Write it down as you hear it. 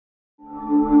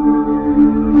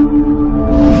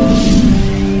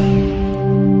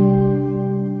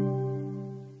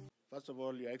First of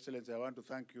all, Your Excellency, I want to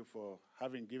thank you for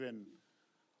having given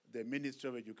the Ministry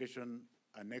of Education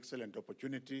an excellent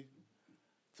opportunity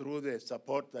through the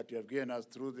support that you have given us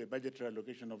through the budgetary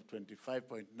allocation of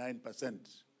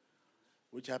 25.9%,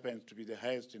 which happens to be the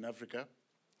highest in Africa.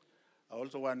 I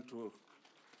also want to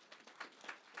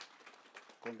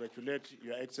congratulate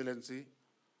Your Excellency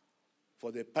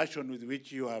for the passion with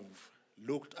which you have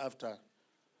looked after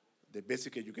the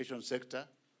basic education sector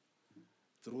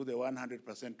through the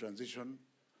 100% transition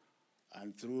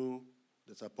and through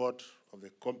the support of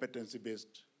the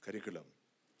competency-based curriculum.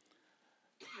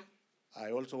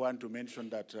 I also want to mention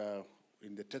that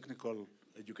in the technical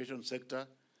education sector,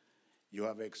 you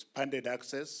have expanded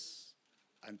access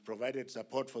and provided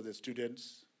support for the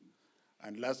students.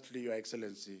 And lastly, Your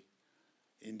Excellency,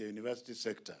 in the university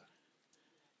sector,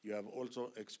 you have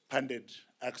also expanded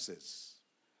access.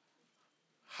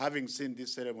 Having seen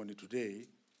this ceremony today,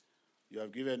 you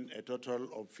have given a total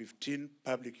of 15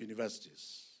 public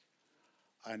universities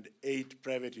and 8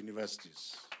 private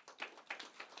universities.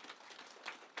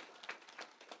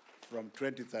 From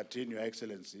 2013, Your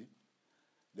Excellency,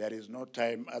 there is no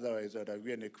time, otherwise I would have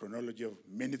given a chronology of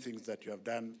many things that you have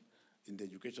done in the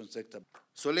education sector.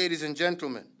 So, ladies and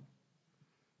gentlemen,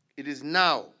 it is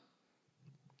now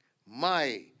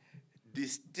my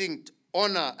distinct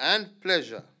honor and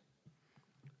pleasure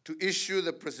to issue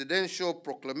the presidential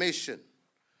proclamation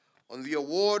on the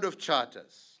award of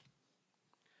charters.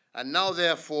 And now,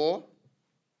 therefore,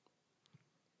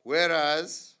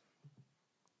 whereas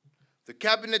the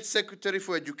Cabinet Secretary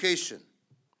for Education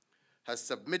has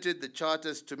submitted the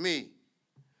charters to me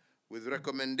with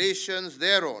recommendations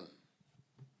thereon,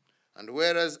 and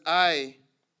whereas I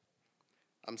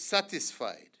am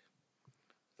satisfied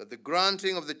that the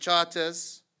granting of the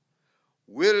charters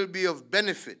will be of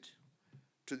benefit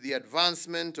to the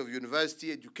advancement of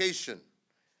university education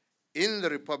in the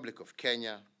Republic of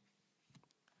Kenya,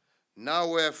 now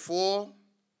wherefore,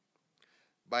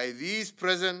 by these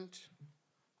present,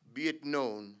 be it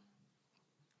known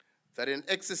that in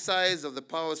exercise of the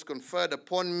powers conferred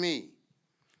upon me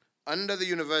under the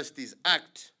Universities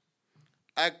Act,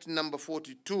 Act number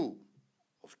 42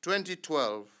 of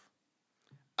 2012,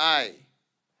 I,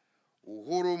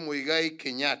 Uhuru Muigai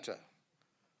Kenyatta,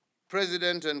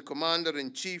 President and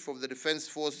Commander-in-Chief of the Defense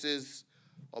Forces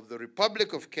of the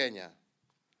Republic of Kenya,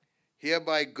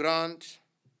 hereby grant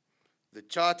the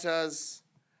charters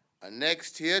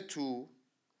annexed hereto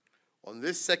on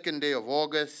this 2nd day of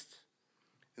August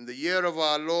in the year of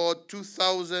our Lord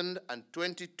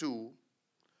 2022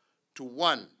 to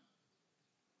 1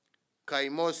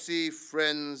 Kaimosi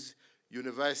Friends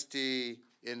University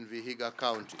in Vihiga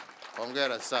County.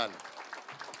 Hongera sana.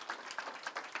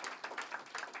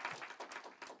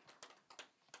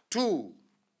 2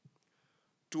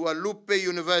 to Alupe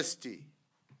University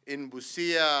in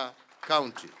Busia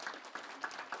County.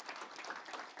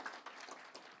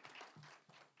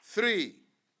 3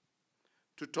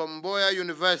 to Tomboya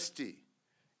University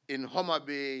in Homa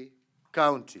Bay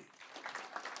County.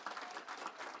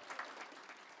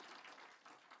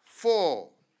 4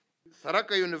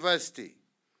 Tharaka University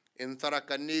in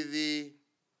Tharaka Nithi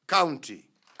County.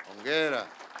 Hongera.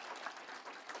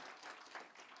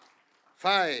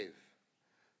 5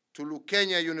 to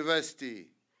Lukenya University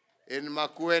in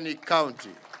Makueni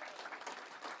County.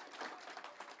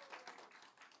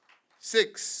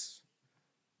 6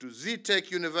 to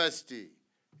ZTech University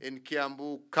in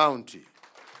Kiambu County.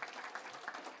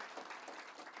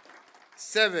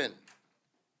 7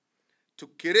 to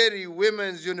Kireri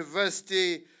Women's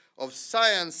University of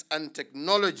Science and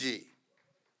Technology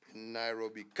in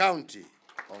Nairobi County.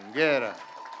 Hongera.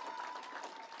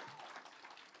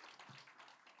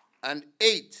 And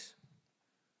 8,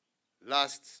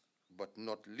 last but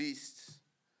not least,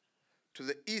 to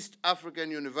the East African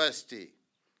University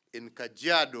in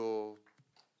Kajiado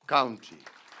County.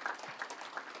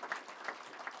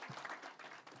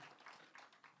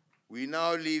 We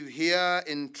now leave here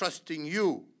entrusting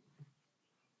you,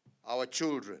 our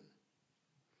children,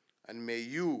 and may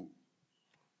you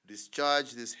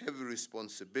discharge this heavy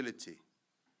responsibility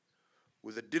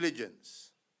with the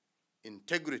diligence,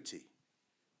 integrity,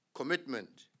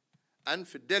 commitment, and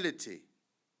fidelity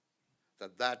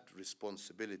that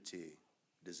responsibility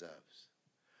deserves.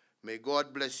 May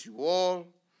God bless you all.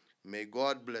 May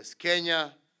God bless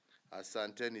Kenya.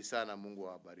 Asanteni sana, Mungu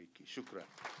awabariki. Shukran.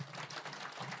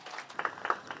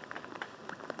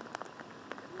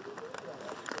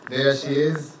 There she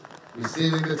is,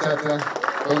 receiving the charter.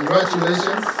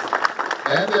 Congratulations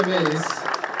and amaze,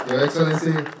 Your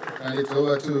Excellency, and it's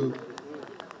over to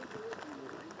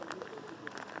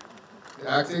the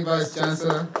Acting Vice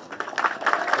Chancellor,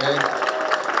 and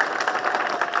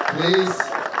please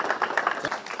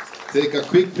take a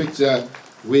quick picture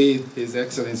with His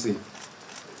Excellency.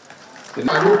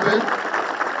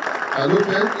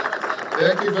 Alupe,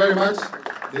 thank you very much,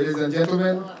 ladies and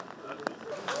gentlemen.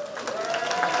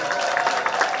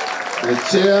 The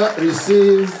chair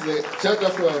receives the charter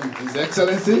from His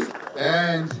Excellency,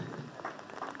 and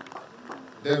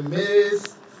the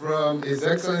mace from His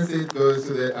Excellency goes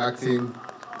to the acting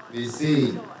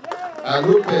VC.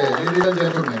 Alupe, ladies and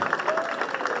gentlemen.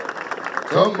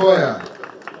 Tom Boya,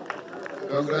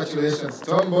 congratulations.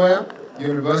 Tom Boya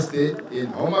University in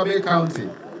Homa Bay County.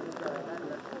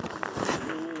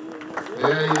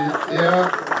 There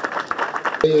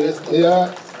he is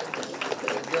here.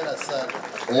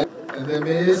 And the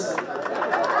mace, it's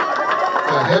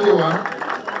a heavy one.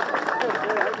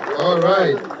 All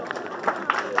right.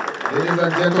 Ladies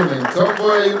and gentlemen, Tom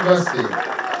Boya University.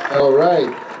 All right,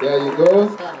 there you go.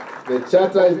 The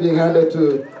charter is being handed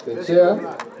to the chair.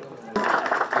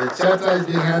 The charter is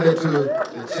being handed to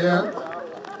the chair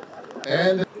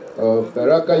and of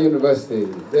Baraka University.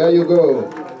 There you go.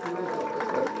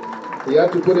 He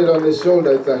had to put it on his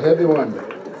shoulder. It's a heavy one.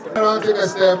 Around, take a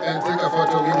step and take a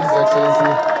photo with His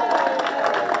Excellency.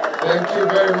 Thank you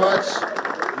very much.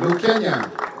 Lukenya.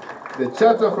 The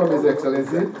charter from His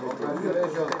Excellency.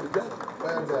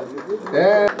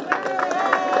 And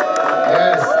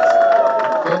yes,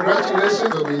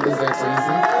 congratulations to His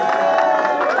Excellency.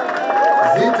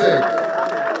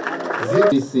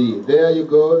 ZTEC. There you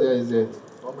go. There is a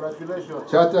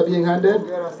charter being handed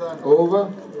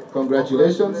over.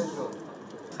 Congratulations.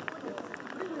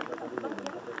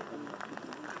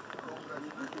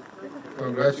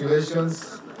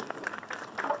 Congratulations.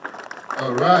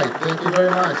 All right. Thank you very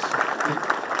much.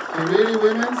 Kiriri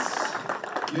Women's.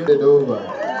 You did over.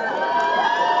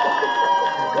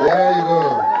 There you go.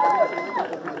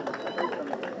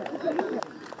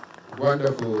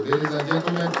 Wonderful. Ladies and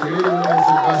gentlemen, Kiriri Women's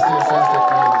University of Science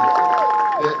Technology.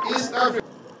 The East Africa.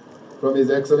 From His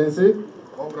Excellency.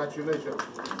 Congratulations.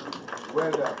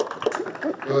 Well done.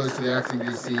 Goes to the acting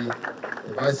VC,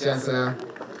 the Vice Chancellor,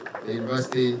 the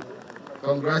university.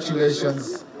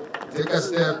 Congratulations. Take a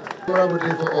step. Memorable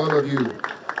day for all of you.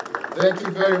 Thank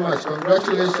you very much.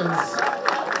 Congratulations.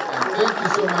 And thank you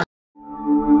so much.